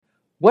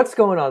What's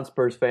going on,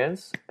 Spurs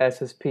fans?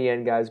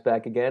 SSPN guys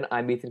back again.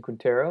 I'm Ethan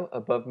Quintero.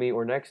 Above me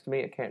or next to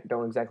me,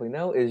 don't exactly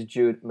know, is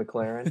Jude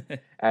McLaren,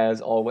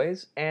 as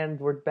always. And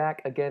we're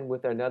back again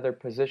with another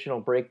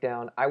positional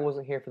breakdown. I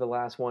wasn't here for the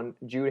last one.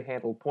 Jude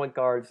handled point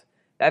guards.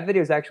 That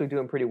video is actually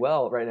doing pretty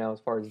well right now as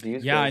far as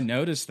views Yeah, I goes.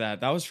 noticed that.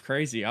 That was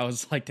crazy. I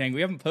was like, dang,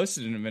 we haven't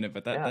posted in a minute,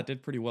 but that, Yeah. that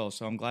did pretty well.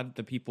 So I'm glad that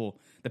the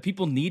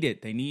people need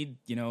it. They need,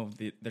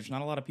 there's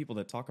not a lot of people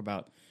that talk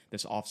about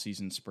this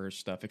off-season Spurs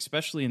stuff,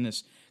 especially in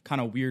this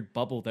kind of weird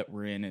bubble that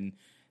we're in. And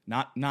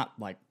not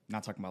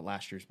talking about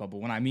last year's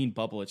bubble. When I mean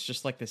bubble, it's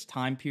just like this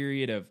time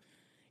period of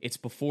it's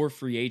before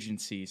free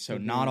agency, so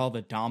not all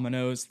the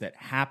dominoes that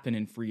happen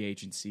in free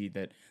agency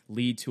that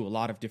lead to a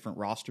lot of different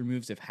roster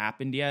moves have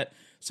happened yet.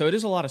 So it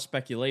is a lot of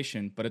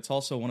speculation, but it's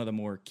also one of the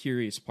more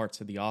curious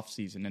parts of the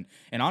offseason.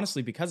 And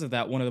honestly, because of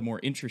that, one of the more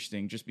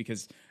interesting, just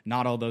because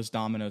not all those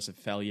dominoes have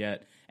fell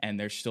yet, and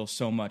there's still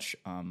so much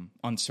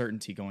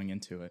uncertainty going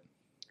into it.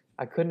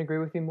 I couldn't agree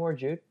with you more,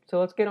 Jude. So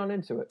let's get on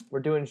into it. We're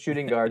doing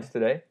shooting guards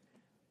today.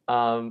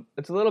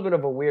 It's a little bit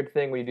of a weird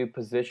thing when you do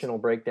positional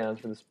breakdowns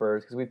for the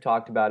Spurs because we've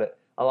talked about it.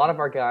 A lot of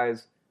our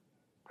guys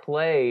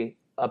play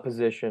a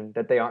position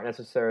that they aren't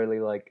necessarily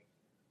like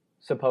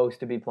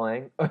supposed to be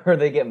playing, or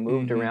they get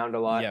moved around a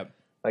lot. Yep.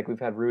 Like we've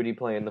had Rudy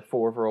playing the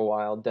 4 for a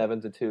while.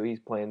 Devin's a 2. He's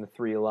playing the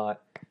 3 a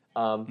lot.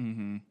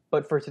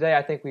 But for today,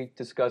 I think we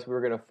discussed we were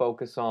going to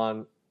focus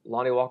on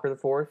Lonnie Walker the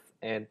fourth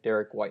and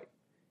Derek White,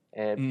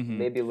 and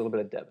maybe a little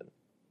bit of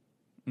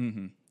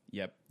Devin.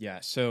 Yep. Yeah.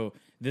 So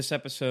this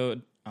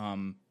episode,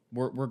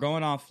 we're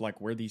going off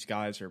like where these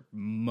guys are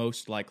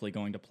most likely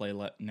going to play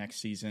next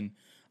season.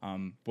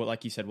 But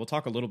like you said, we'll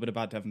talk a little bit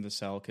about Devin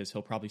Vassell because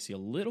he'll probably see a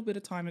little bit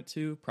of time at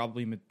 2,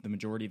 probably the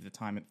majority of the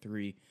time at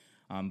 3.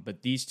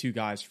 But these two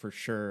guys for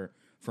sure,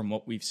 from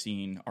what we've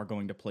seen, are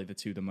going to play the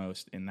 2 the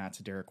most, and that's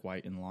Derek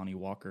White and Lonnie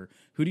Walker.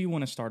 Who do you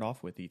want to start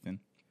off with, Ethan?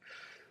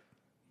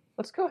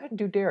 Let's go ahead and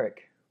do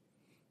Derek.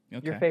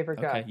 Okay. Your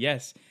favorite guy.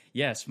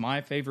 Yes,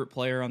 my favorite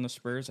player on the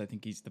Spurs. I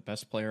think he's the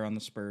best player on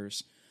the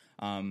Spurs.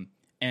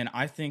 And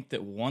I think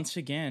that once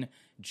again,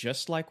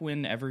 just like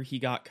whenever he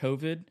got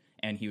COVID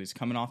and he was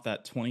coming off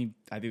that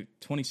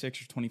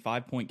 26 or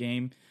 25 point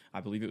game,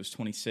 I believe it was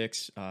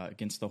 26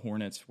 against the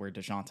Hornets where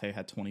DeJounte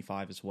had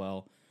 25 as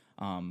well.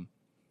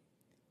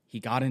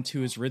 He got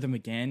into his rhythm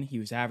again. He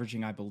was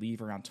averaging, I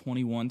believe, around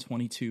 21,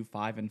 22,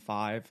 5 and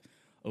 5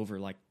 over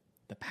like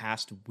the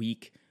past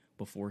week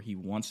before he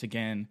once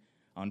again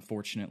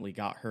unfortunately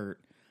got hurt.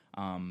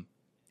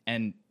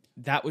 And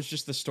that was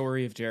just the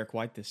story of Derek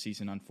White this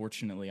season,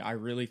 unfortunately. I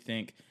really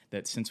think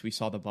that since we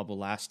saw the bubble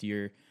last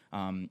year,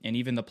 and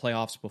even the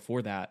playoffs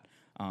before that,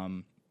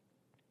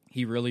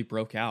 he really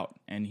broke out,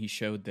 and he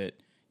showed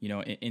that,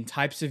 in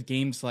types of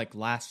games like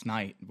last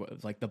night,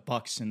 like the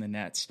Bucks and the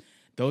Nets,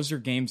 those are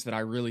games that I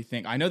really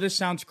think, I know this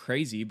sounds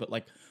crazy, but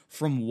like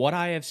from what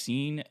I have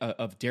seen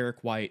of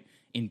Derek White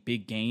in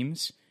big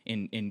games,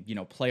 in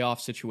playoff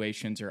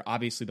situations, or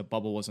obviously the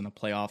bubble wasn't a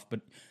playoff,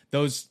 but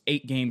those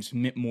 8 games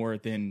meant more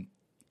than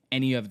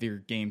any of their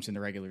games in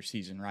the regular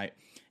season, right?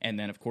 And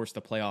then, of course,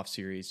 the playoff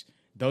series.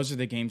 Those are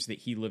the games that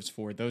he lives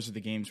for. Those are the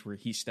games where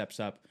he steps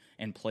up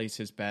and plays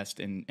his best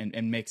and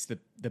makes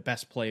the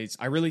best plays.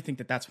 I really think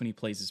that that's when he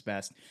plays his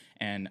best,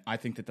 and I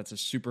think that that's a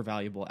super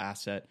valuable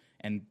asset,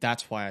 and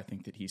that's why I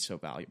think that he's so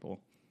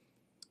valuable.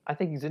 I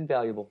think he's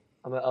invaluable.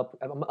 I'm gonna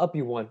up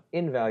you one,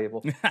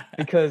 invaluable,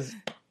 because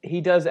he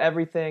does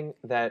everything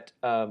that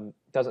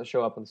doesn't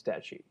show up on the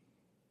stat sheet.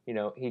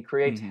 He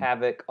creates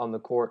havoc on the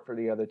court for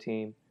the other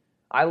team.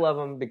 I love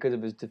him because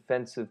of his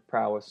defensive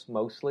prowess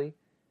mostly.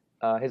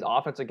 His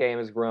offensive game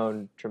has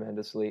grown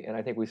tremendously, and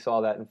I think we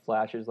saw that in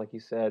flashes, like you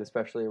said,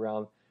 especially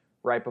around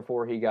right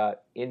before he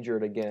got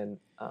injured again.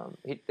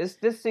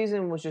 This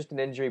season was just an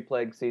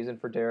injury-plagued season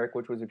for Derek,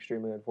 which was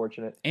extremely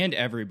unfortunate. And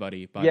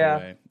everybody, by the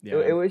way. Yeah,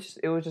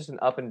 it was just an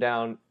up and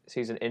down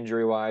season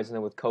injury-wise, and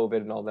then with COVID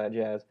and all that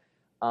jazz.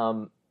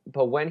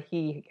 But when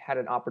he had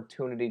an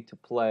opportunity to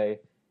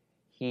play,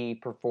 he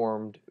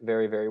performed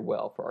very, very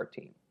well for our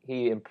team.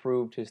 He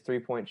improved his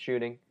three-point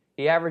shooting.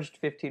 He averaged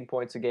 15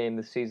 points a game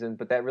this season,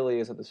 but that really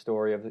isn't the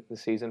story of the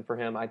season for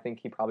him. I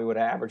think he probably would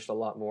have averaged a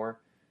lot more.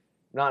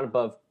 Not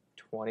above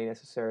 20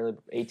 necessarily,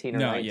 18 or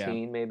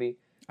 19 maybe.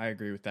 I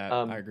agree with that.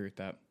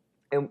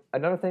 And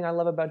another thing I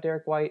love about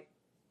Derek White,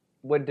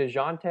 when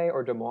DeJounte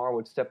or DeMar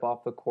would step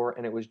off the court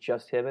and it was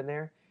just him in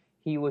there,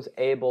 he was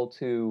able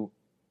to,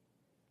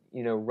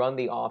 run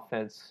the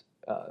offense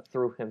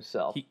through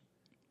himself.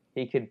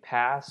 He could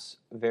pass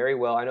very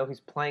well. I know he's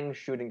playing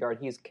shooting guard.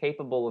 He's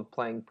capable of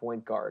playing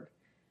point guard.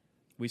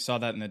 We saw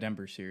that in the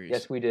Denver series.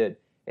 Yes, we did.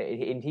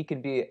 And he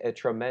could be a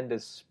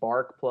tremendous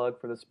spark plug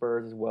for the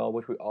Spurs as well,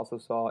 which we also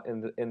saw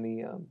in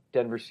the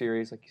Denver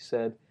series, like you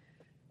said.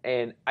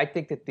 And I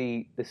think that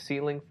the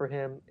ceiling for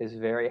him is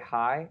very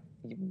high.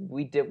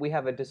 We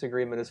have a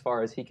disagreement as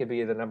far as he could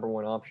be the number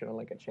one option on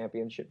like a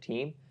championship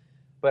team,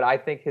 but I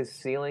think his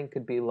ceiling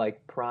could be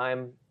like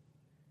prime.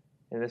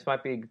 And this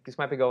might be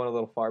going a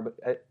little far,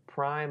 but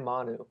prime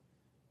Manu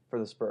for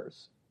the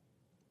Spurs.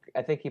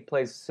 I think he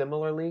plays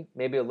similarly,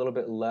 maybe a little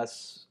bit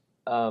less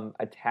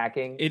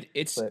attacking.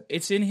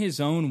 It's in his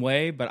own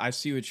way, but I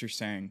see what you're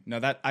saying. No,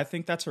 that I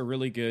think that's a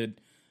really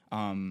good.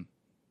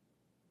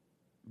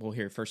 Well,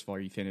 here, first of all, are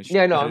you finished?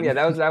 Yeah, no, yeah,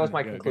 that was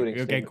my concluding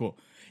okay, statement. Okay, cool.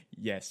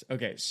 Yes.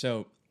 Okay,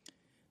 so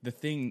the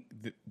thing,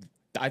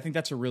 I think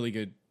that's a really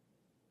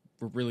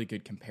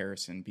good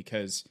comparison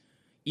because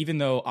even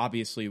though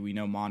obviously we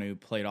know Manu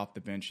played off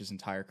the bench his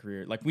entire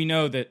career, like we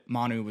know that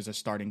Manu was a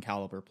starting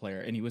caliber player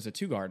and he was a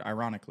 2-guard,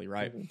 ironically,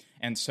 right? Mm-hmm.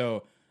 And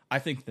so I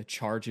think the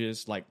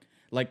charges, like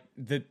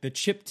the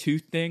chip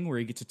tooth thing where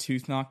he gets a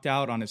tooth knocked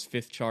out on his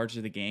 5th charge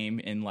of the game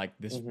in like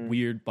this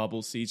weird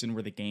bubble season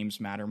where the games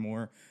matter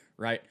more,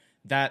 right?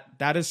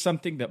 That is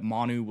something that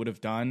Manu would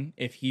have done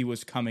if he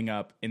was coming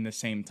up in the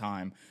same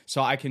time.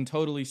 So I can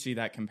totally see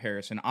that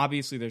comparison.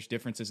 Obviously, there's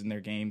differences in their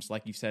games,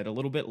 like you said, a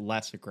little bit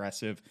less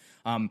aggressive,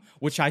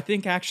 which I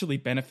think actually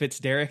benefits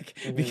Derek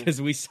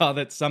because we saw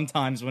that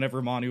sometimes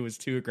whenever Manu was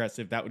too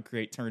aggressive, that would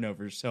create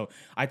turnovers. So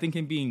I think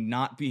him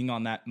not being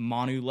on that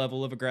Manu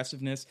level of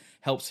aggressiveness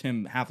helps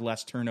him have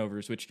less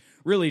turnovers, which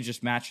really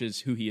just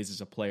matches who he is as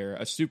a player,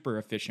 a super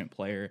efficient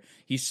player.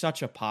 He's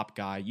such a pop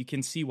guy. You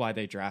can see why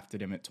they drafted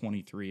him at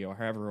 23 or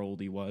however old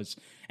he was,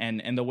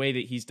 and the way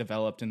that he's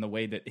developed and the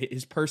way that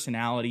his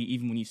personality,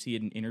 even when you see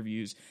it in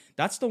interviews,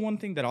 that's the one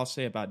thing that I'll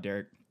say about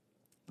Derek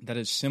that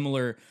is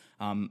similar.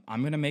 I'm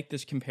going to make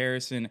this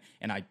comparison,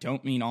 and I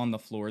don't mean on the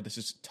floor. This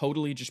is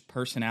totally just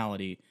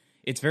personality.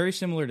 It's very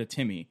similar to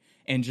Timmy,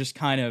 and just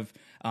kind of,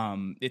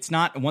 it's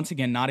not, once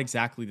again, not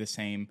exactly the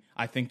same.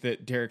 I think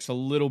that Derek's a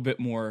little bit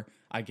more,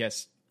 I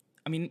guess,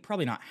 I mean,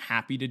 probably not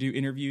happy to do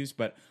interviews,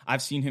 but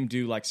I've seen him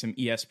do like some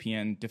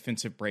ESPN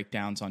defensive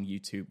breakdowns on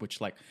YouTube,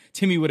 which like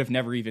Timmy would have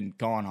never even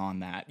gone on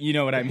that. You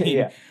know what I mean?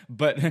 Yeah.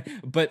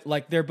 But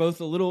like they're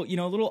both a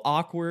little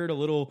awkward, a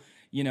little,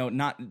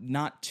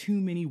 not too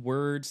many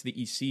words that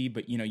you see,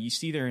 but you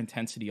see their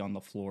intensity on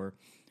the floor.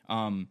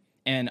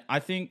 And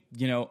I think,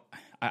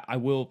 I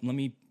will, let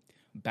me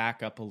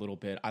back up a little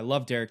bit. I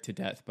love Derek to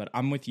death, but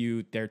I'm with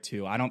you there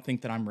too. I don't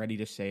think that I'm ready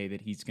to say that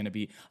he's going to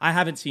be, I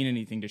haven't seen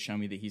anything to show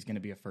me that he's going to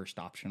be a first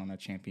option on a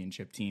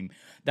championship team.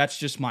 That's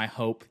just my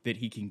hope that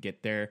he can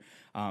get there.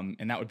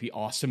 And that would be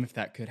awesome if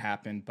that could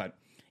happen, but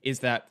is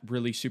that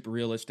really super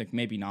realistic?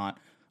 Maybe not.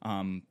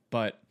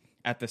 But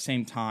at the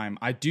same time,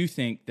 I do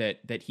think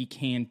that he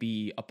can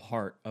be a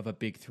part of a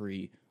big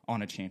 3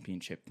 on a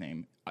championship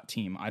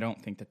team. I don't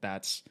think that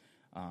that's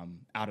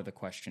out of the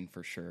question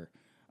for sure.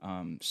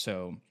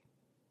 So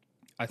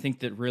I think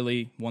that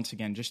really, once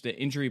again, just the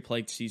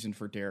injury-plagued season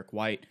for Derek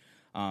White.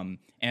 And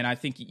I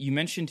think you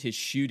mentioned his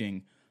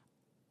shooting.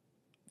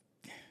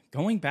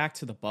 Going back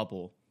to the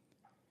bubble,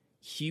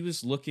 he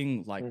was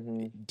looking like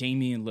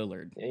Damian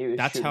Lillard. Yeah,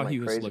 that's how he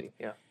was looking.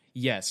 Yeah.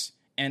 Yes.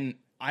 And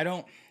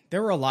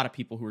there were a lot of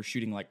people who were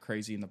shooting like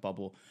crazy in the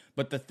bubble.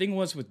 But the thing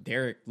was with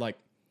Derek, like,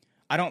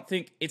 I don't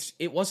think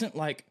it wasn't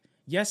like,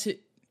 yes,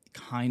 it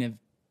kind of,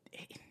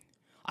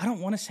 I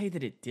don't want to say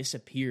that it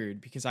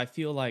disappeared because I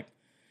feel like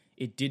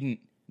it didn't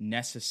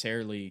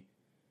necessarily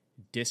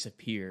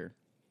disappear.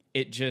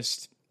 It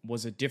just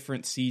was a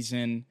different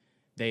season.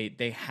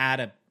 They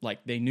had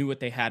they knew what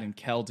they had in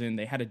Keldon.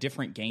 They had a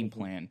different game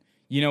plan.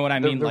 You know what I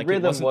mean? The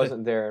rhythm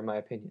wasn't there, in my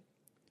opinion.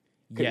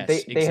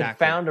 Yes, they had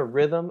found a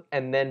rhythm,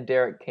 and then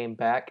Derek came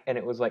back, and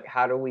it was like,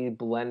 how do we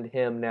blend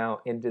him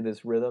now into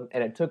this rhythm?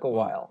 And it took a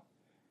while.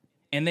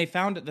 And they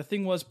found it. The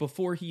thing was,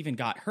 before he even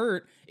got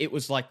hurt, it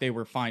was like they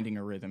were finding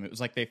a rhythm. It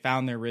was like they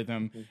found their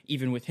rhythm,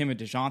 even with him and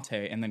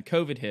DeJounte, and then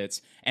COVID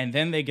hits, and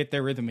then they get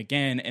their rhythm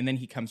again, and then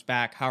he comes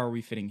back. How are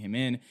we fitting him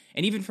in?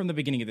 And even from the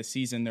beginning of the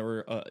season, there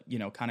were,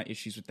 kind of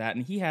issues with that,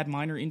 and he had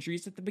minor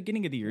injuries at the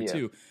beginning of the year,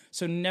 too.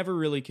 So never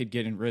really could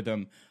get in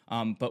rhythm.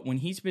 But when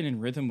he's been in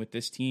rhythm with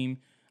this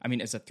team, I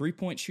mean, as a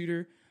three-point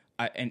shooter,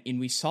 and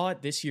we saw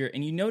it this year,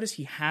 and you notice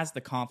he has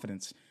the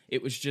confidence.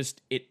 It was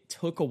just, it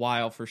took a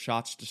while for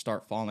shots to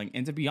start falling.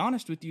 And to be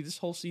honest with you, this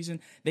whole season,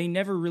 they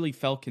never really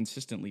fell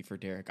consistently for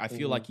Derek. I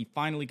feel like he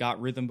finally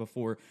got rhythm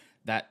before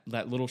that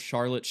little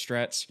Charlotte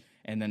stretch,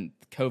 and then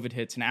COVID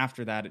hits, and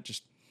after that,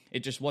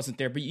 it just wasn't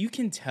there. But you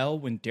can tell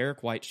when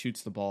Derek White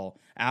shoots the ball,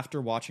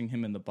 after watching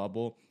him in the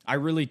bubble, I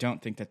really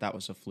don't think that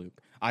was a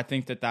fluke. I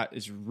think that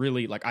is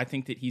really, I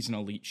think that he's an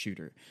elite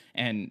shooter.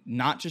 And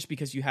not just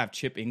because you have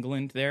Chip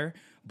England there,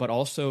 but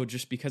also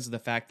just because of the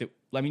fact that,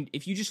 I mean,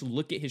 if you just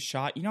look at his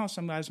shot, you know how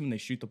some guys, when they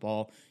shoot the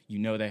ball,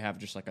 they have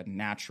just like a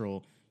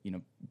natural,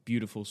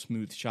 beautiful,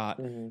 smooth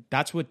shot.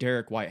 That's what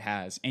Derek White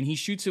has. And he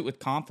shoots it with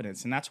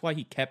confidence, and that's why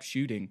he kept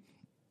shooting.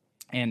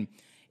 And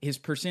his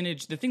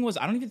percentage, the thing was,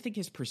 I don't even think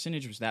his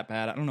percentage was that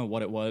bad. I don't know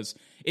what it was.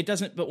 It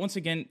doesn't, but once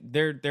again,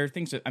 there are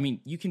things that, I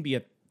mean, you can be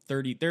a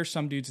 30, there's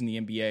some dudes in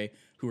the NBA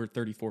who are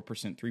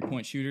 34%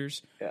 three-point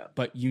shooters,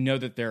 but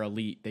that they're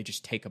elite. They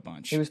just take a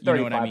bunch. He was 35%. You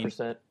know what I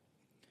mean?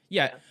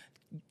 Yeah.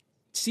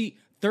 See,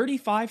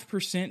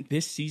 35%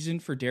 this season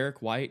for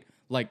Derek White,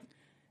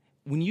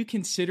 when you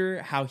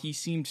consider how he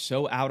seemed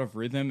so out of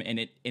rhythm,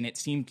 and it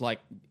seemed like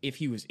if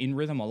he was in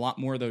rhythm, a lot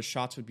more of those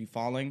shots would be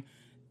falling.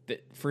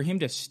 That for him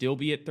to still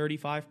be at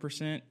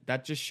 35%,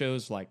 that just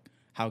shows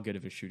how good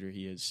of a shooter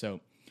he is.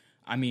 So,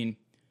 I mean,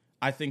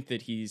 I think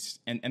that he's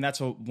and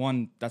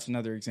that's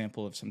another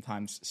example of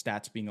sometimes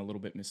stats being a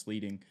little bit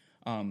misleading.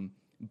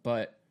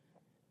 But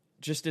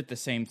just at the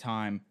same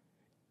time,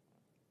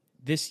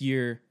 this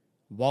year,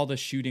 while the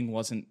shooting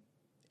wasn't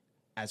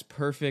as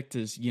perfect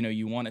as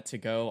you want it to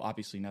go,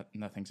 obviously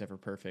nothing's ever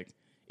perfect.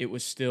 He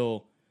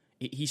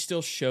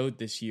still showed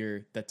this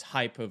year the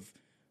type of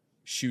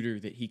shooter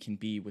that he can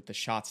be with the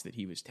shots that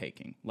he was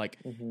taking. Like,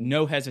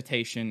 no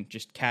hesitation,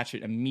 just catch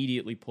it,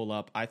 immediately pull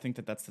up. I think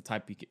that that's the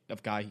type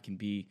of guy he can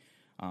be.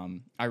 I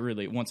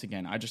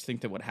just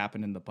think that what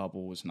happened in the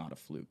bubble was not a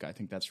fluke. I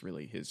think that's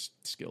really his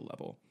skill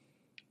level.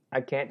 I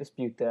can't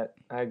dispute that.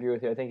 I agree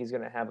with you. I think he's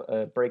going to have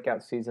a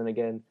breakout season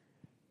again,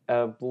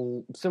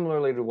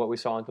 similarly to what we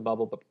saw in the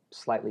bubble, but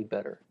slightly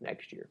better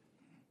next year.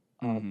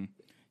 You want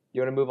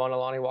to move on to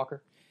Lonnie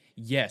Walker?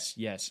 Yes.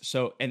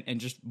 So, and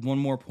just one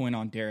more point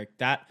on Derek,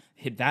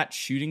 that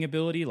shooting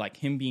ability, like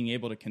him being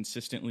able to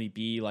consistently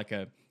be like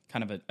a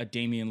kind of a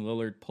Damian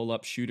Lillard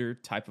pull-up shooter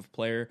type of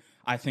player,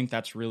 I think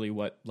that's really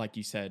what, like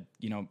you said,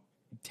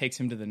 takes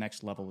him to the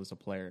next level as a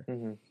player.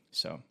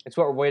 So it's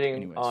what we're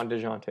waiting on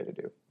DeJounte to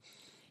do.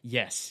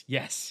 Yes,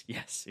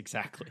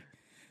 exactly.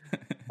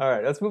 All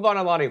right, let's move on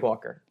to Lonnie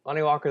Walker.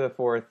 Lonnie Walker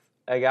IV,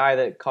 a guy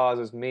that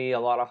causes me a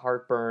lot of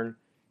heartburn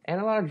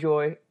and a lot of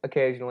joy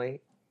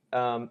occasionally.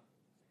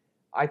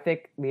 I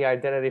think the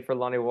identity for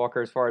Lonnie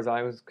Walker, as far as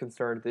I was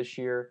concerned this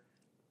year,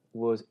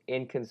 was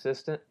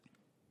inconsistent.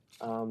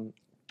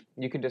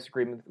 You can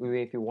disagree with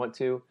me if you want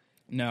to.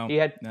 No,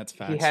 that's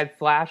facts. He had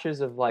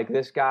flashes of like,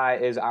 this guy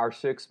is our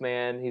sixth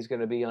man. He's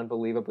going to be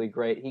unbelievably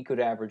great. He could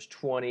average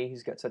 20.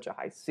 He's got such a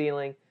high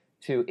ceiling.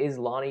 To, is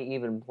Lonnie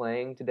even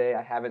playing today?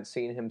 I haven't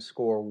seen him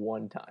score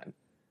one time.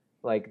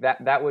 Like,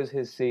 that was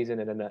his season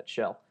in a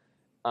nutshell.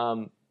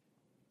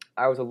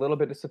 I was a little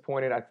bit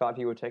disappointed. I thought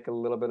he would take a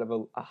little bit of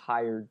a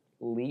higher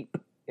leap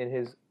in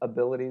his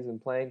abilities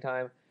and playing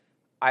time.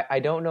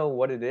 I don't know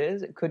what it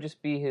is. It could just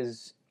be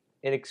his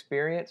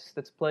inexperience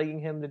that's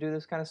plaguing him to do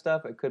this kind of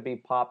stuff. It could be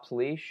Pop's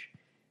leash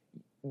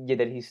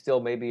that he's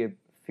still maybe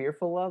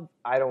fearful of.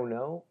 I don't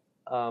know.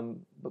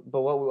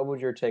 But what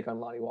was your take on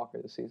Lonnie Walker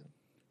this season?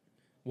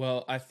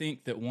 Well, I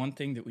think that one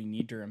thing that we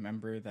need to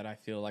remember that I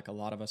feel like a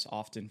lot of us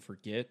often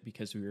forget,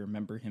 because we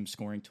remember him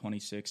scoring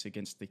 26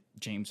 against the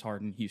James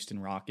Harden Houston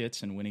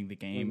Rockets and winning the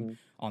game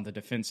on the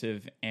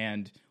defensive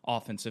and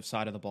offensive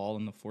side of the ball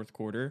in the fourth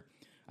quarter.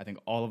 I think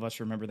all of us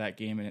remember that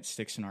game and it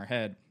sticks in our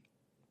head.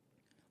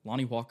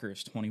 Lonnie Walker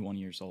is 21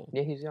 years old.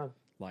 Yeah, he's young.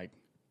 Like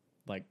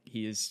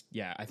he is,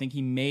 I think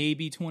he may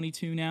be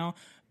 22 now,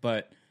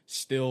 but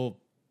still,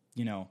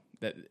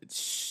 that it's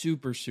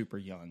super, super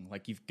young.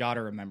 Like, you've got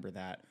to remember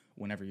that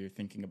whenever you're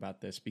thinking about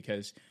this,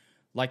 because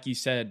like you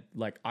said,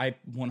 like, I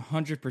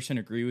 100%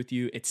 agree with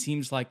you. It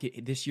seems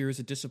like this year is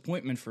a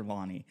disappointment for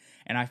Lonnie.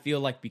 And I feel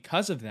like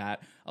because of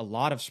that, a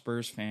lot of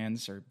Spurs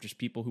fans, or just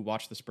people who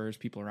watch the Spurs,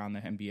 people around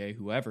the NBA,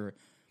 whoever,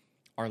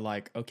 are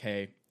like,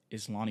 okay,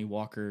 is Lonnie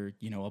Walker,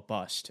 a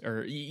bust?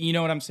 Or, you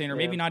know what I'm saying? Or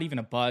maybe not even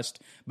a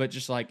bust, but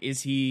just like,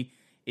 is he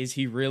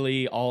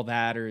really all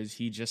that? Or is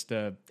he just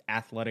a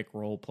athletic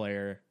role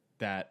player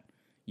that,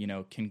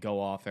 can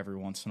go off every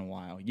once in a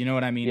while? You know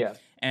what I mean? Yeah.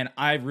 And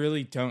I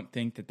really don't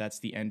think that that's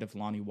the end of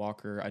Lonnie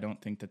Walker. I don't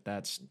think that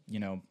that's,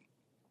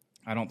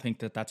 I don't think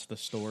that that's the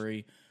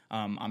story.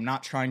 I'm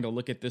not trying to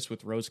look at this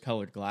with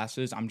rose-colored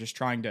glasses. I'm just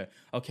trying to,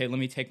 okay, let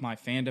me take my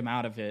fandom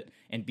out of it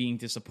and being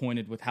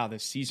disappointed with how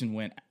this season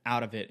went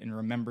out of it, and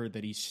remember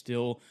that he's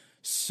still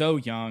so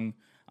young.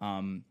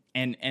 And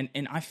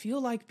I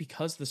feel like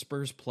because the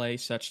Spurs play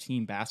such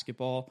team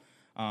basketball,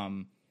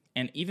 and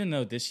even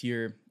though this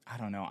year, I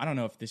don't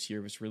know if this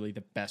year was really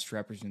the best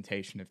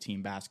representation of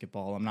team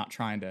basketball. I'm not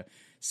trying to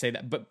say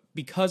that, but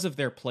because of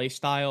their play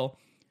style,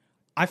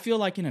 I feel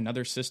like in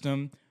another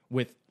system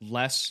with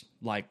less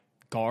like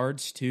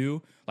guards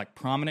too, like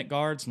prominent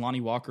guards,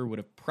 Lonnie Walker would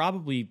have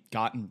probably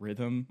gotten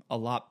rhythm a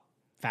lot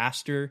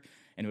faster,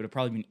 and it would have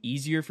probably been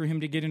easier for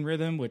him to get in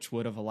rhythm, which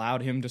would have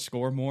allowed him to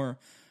score more.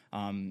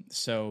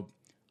 So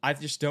I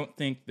just don't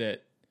think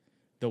that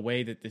the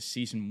way that this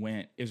season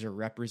went is a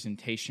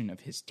representation of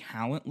his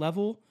talent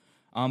level.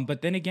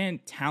 But then again,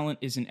 talent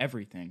isn't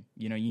everything.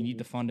 You need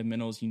the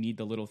fundamentals, you need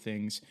the little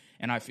things.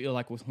 And I feel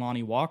like with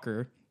Lonnie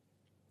Walker,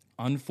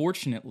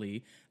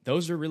 unfortunately,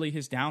 those are really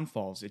his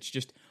downfalls. It's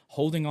just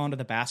holding on to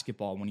the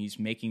basketball when he's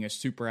making a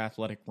super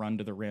athletic run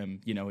to the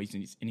rim.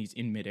 He's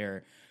in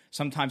midair.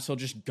 Sometimes he'll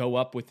just go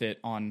up with it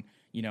on,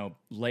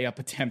 layup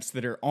attempts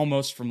that are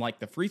almost from like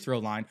the free throw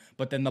line,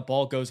 but then the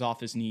ball goes off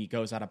his knee,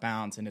 goes out of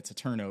bounds, and it's a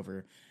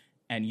turnover.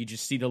 And you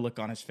just see the look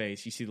on his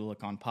face. You see the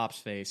look on Pop's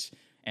face.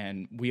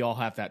 And we all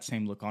have that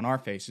same look on our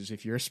faces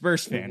if you're a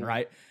Spurs fan,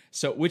 right?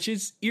 So, which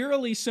is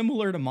eerily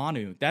similar to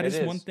Manu. That is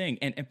one thing.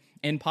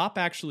 And Pop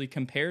actually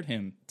compared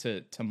him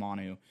to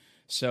Manu.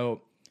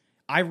 So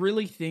I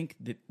really think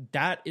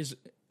that is...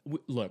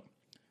 Look,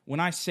 when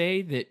I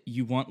say that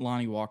you want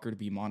Lonnie Walker to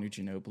be Manu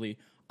Ginobili,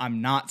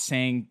 I'm not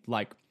saying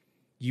like,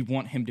 you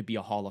want him to be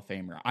a Hall of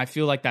Famer. I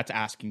feel like that's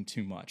asking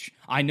too much.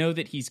 I know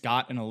that he's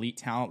got an elite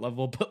talent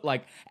level, but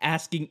like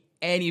asking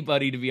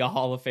anybody to be a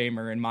Hall of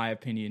Famer, in my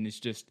opinion, is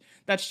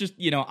that's just,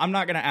 I'm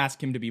not going to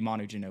ask him to be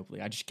Manu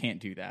Ginobili. I just can't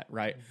do that,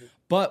 right? Mm-hmm.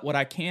 But what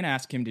I can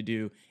ask him to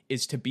do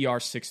is to be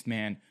our sixth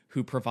man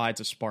who provides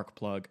a spark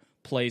plug,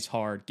 plays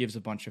hard, gives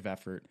a bunch of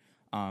effort,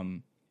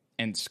 and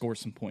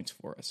scores some points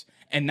for us.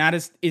 And that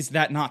is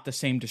that not the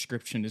same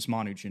description as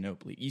Manu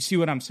Ginobili? You see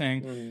what I'm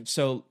saying? Mm-hmm.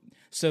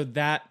 So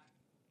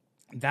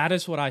that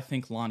is what I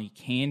think Lonnie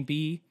can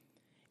be.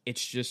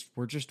 It's just,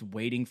 we're just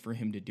waiting for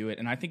him to do it.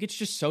 And I think it's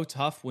just so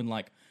tough when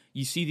like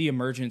you see the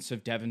emergence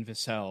of Devin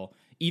Vassell,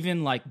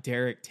 even like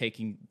Derek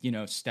taking,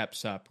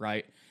 steps up,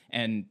 right?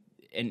 And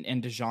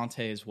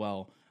DeJounte as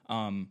well.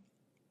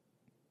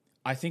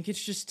 I think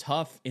it's just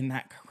tough in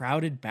that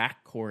crowded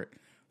backcourt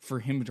for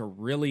him to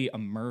really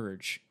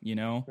emerge,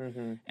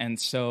 Mm-hmm. And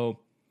so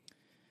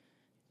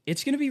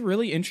it's going to be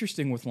really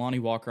interesting with Lonnie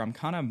Walker. I'm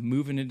kind of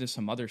moving into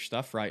some other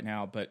stuff right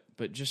now, but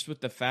just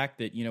with the fact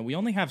that, we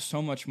only have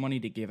so much money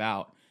to give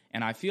out.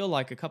 And I feel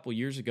like a couple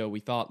years ago, we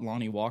thought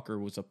Lonnie Walker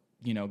was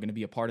going to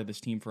be a part of this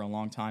team for a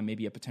long time,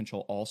 maybe a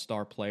potential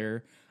all-star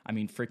player. I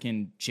mean,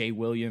 freaking Jay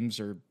Williams,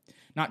 or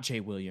not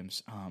Jay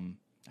Williams.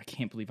 I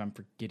can't believe I'm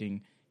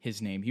forgetting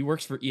his name. He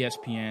works for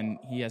ESPN.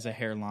 He has a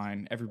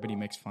hairline. Everybody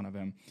makes fun of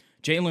him.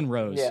 Jalen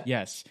Rose, yeah.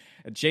 Yes.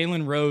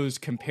 Jalen Rose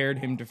compared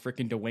him to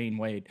freaking Dwayne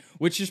Wade,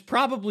 which is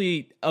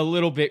probably a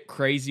little bit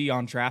crazy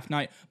on draft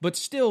night, but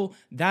still,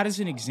 that is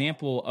an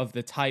example of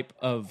the type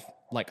of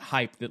like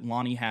hype that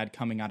Lonnie had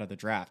coming out of the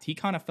draft. He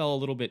kind of fell a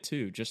little bit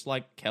too, just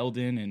like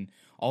Keldon and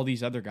all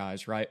these other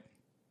guys, right?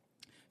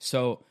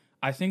 So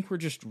I think we're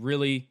just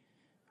really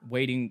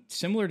waiting,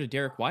 similar to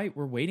Derek White,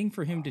 we're waiting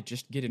for him to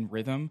just get in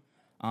rhythm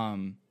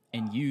and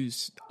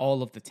use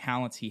all of the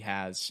talents he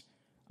has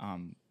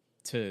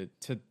to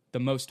the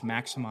most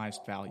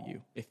maximized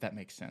value, if that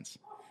makes sense.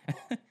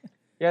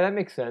 Yeah, that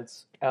makes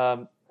sense.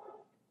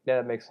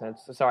 That makes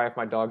sense. Sorry if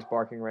my dog's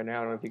barking right now.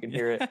 I don't know if you can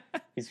hear it.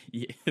 He's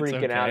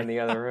freaking out in the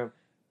other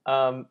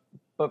room.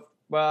 But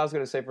what I was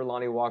going to say for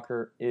Lonnie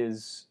Walker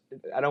is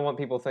I don't want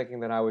people thinking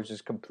that I was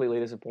just completely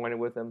disappointed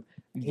with him.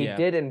 He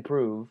did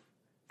improve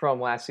from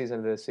last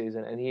season to this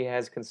season, and he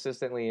has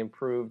consistently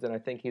improved, and I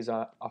think he's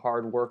a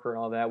hard worker and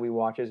all that. We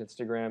watch his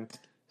Instagram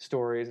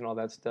stories and all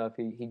that stuff.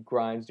 He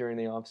grinds during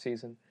the off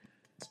season.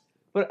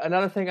 But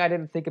another thing I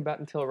didn't think about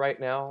until right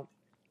now,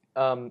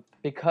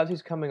 because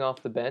he's coming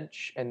off the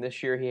bench, and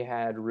this year he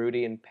had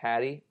Rudy and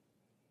Patty,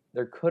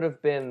 there could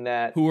have been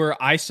that... Who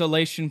are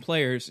isolation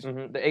players.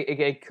 Mm-hmm,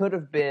 it could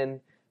have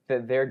been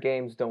that their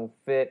games don't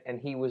fit,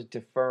 and he was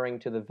deferring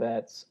to the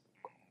vets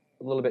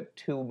a little bit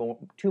too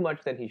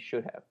much than he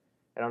should have.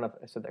 I don't know if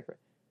I said that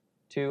correct.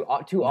 Too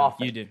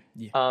often. You did.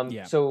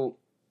 Yeah. So,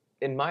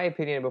 in my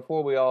opinion,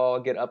 before we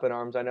all get up in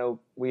arms, I know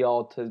we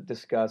all to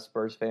discuss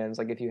Spurs fans,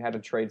 like if you had to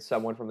trade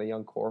someone from the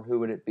young core, who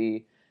would it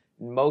be?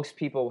 Most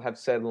people have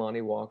said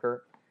Lonnie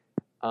Walker,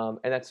 and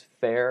that's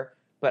fair.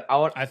 But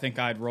I think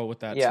I'd roll with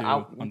that too.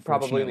 Yeah,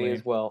 probably me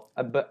as well.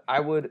 But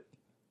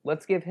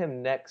let's give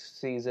him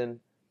next season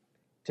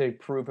to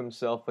prove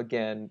himself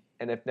again.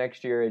 And if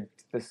next year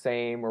it's the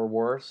same or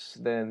worse,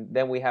 then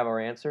we have our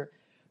answer.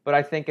 But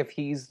I think if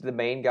he's the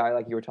main guy,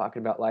 like you were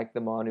talking about, like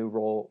the Manu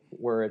role,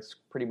 where it's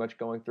pretty much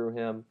going through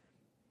him,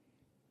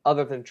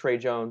 other than Trey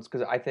Jones,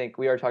 because I think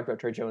we already talked about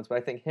Trey Jones, but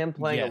I think him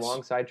playing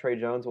alongside Trey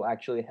Jones will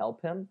actually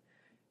help him,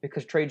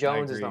 because Trey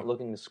Jones is not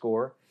looking to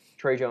score.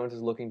 Trey Jones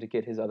is looking to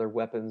get his other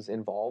weapons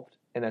involved,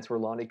 and that's where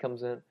Lonnie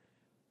comes in.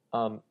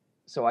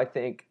 So I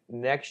think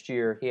next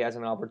year he has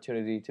an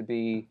opportunity to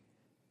be,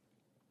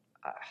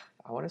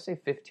 I want to say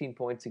 15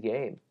 points a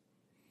game.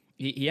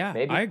 Yeah,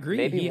 I agree.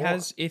 Maybe he more.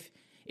 Has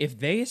if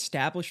they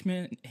establish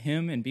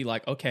him and be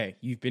like, okay,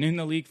 you've been in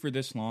the league for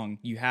this long,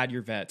 you had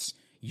your vets,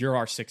 you're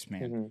our sixth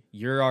man, mm-hmm.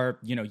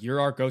 you're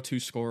our go-to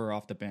scorer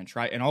off the bench,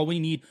 right? And all we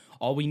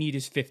need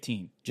is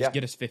 15. Just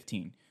get us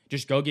 15.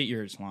 Just go get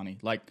yours, Lonnie.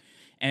 Like,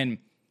 and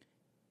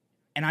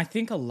I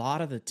think a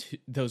lot of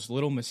those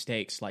little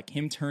mistakes, like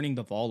him turning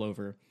the ball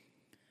over,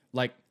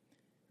 like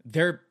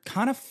they're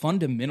kind of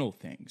fundamental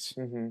things.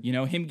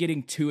 Mm-hmm. Him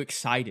getting too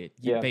excited,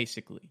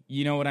 basically.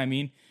 You know what I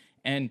mean?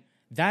 And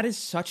that is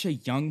such a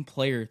young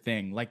player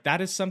thing. Like,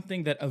 that is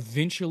something that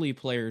eventually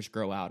players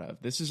grow out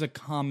of. This is a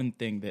common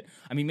thing that,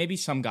 I mean, maybe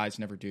some guys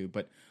never do,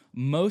 but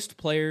most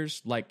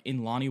players, like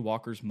in Lonnie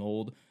Walker's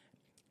mold,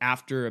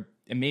 and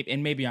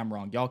maybe I'm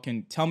wrong. Y'all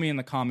can tell me in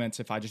the comments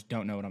if I just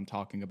don't know what I'm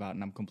talking about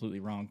and I'm completely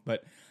wrong.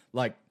 But,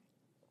 like,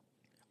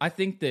 I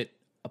think that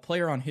a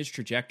player on his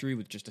trajectory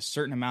with just a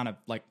certain amount of,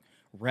 like,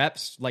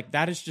 reps, like,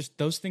 that is just,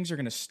 those things are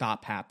going to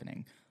stop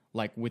happening,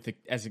 like,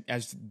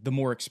 as the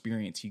more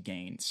experience you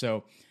gain.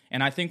 So,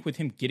 and I think with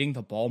him getting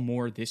the ball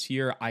more this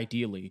year,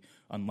 ideally,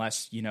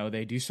 unless,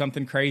 they do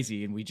something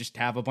crazy and we just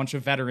have a bunch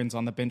of veterans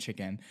on the bench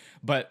again.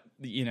 But,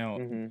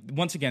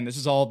 once again, this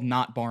is all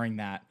not barring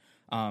that.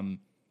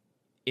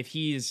 If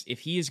he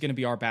is going to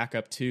be our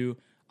backup too,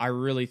 I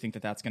really think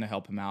that that's going to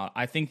help him out.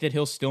 I think that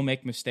he'll still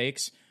make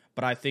mistakes,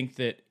 but I think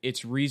that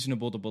it's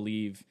reasonable to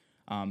believe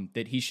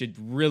that he should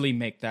really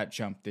make that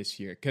jump this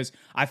year. Because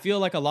I feel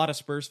like a lot of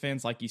Spurs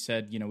fans, like you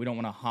said, we don't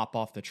want to hop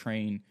off the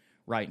train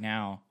right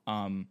now,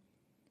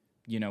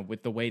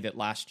 with the way that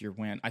last year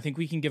went. I think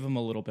we can give him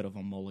a little bit of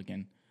a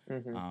mulligan.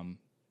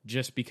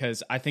 Just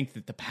because I think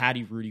that the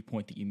Patty Rudy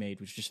point that you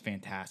made was just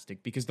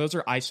fantastic, because those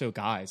are ISO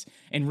guys.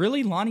 And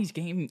really, Lonnie's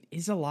game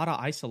is a lot of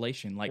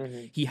isolation. Like,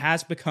 he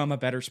has become a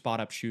better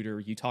spot-up shooter.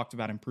 You talked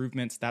about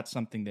improvements. That's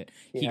something that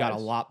he got a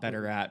lot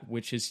better at,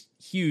 which is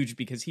huge,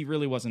 because he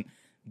really wasn't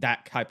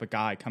that type of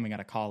guy coming out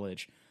of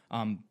college.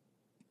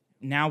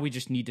 Now we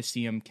just need to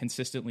see him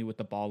consistently with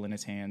the ball in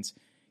his hands.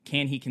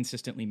 Can he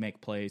consistently make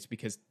plays?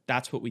 Because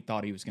that's what we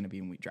thought he was going to be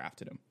when we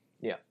drafted him.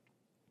 Yeah.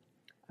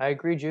 I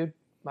agree, Jude.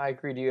 I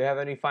agree. Do you have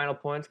any final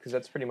points? Because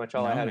that's pretty much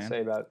all I had to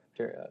say about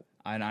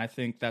And I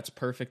think that's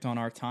perfect on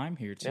our time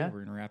here, too. Yeah.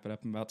 We're going to wrap it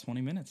up in about 20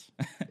 minutes.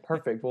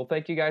 Perfect. Well,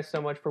 thank you guys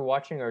so much for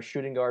watching our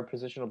shooting guard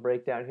positional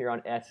breakdown here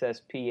on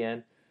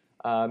SSPN.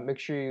 Make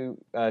sure you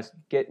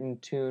get in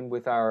tune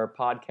with our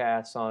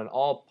podcasts on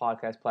all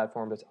podcast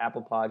platforms. It's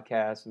Apple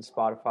Podcasts and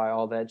Spotify,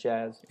 all that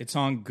jazz. It's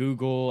on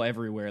Google,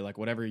 everywhere, like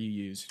whatever you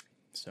use.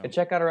 So. And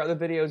check out our other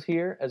videos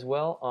here as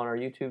well on our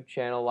YouTube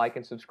channel. Like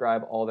and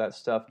subscribe, all that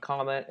stuff.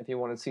 Comment if you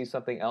want to see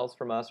something else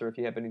from us, or if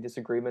you have any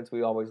disagreements.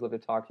 We always love to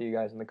talk to you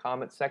guys in the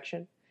comment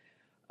section.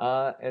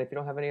 And if you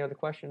don't have any other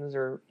questions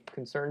or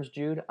concerns,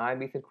 Jude,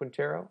 I'm Ethan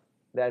Quintero.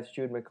 That's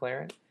Jude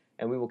McLaren.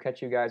 And we will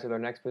catch you guys with our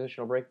next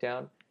positional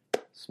breakdown,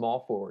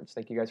 small forwards.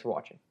 Thank you guys for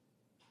watching.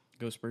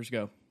 Go Spurs,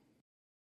 go.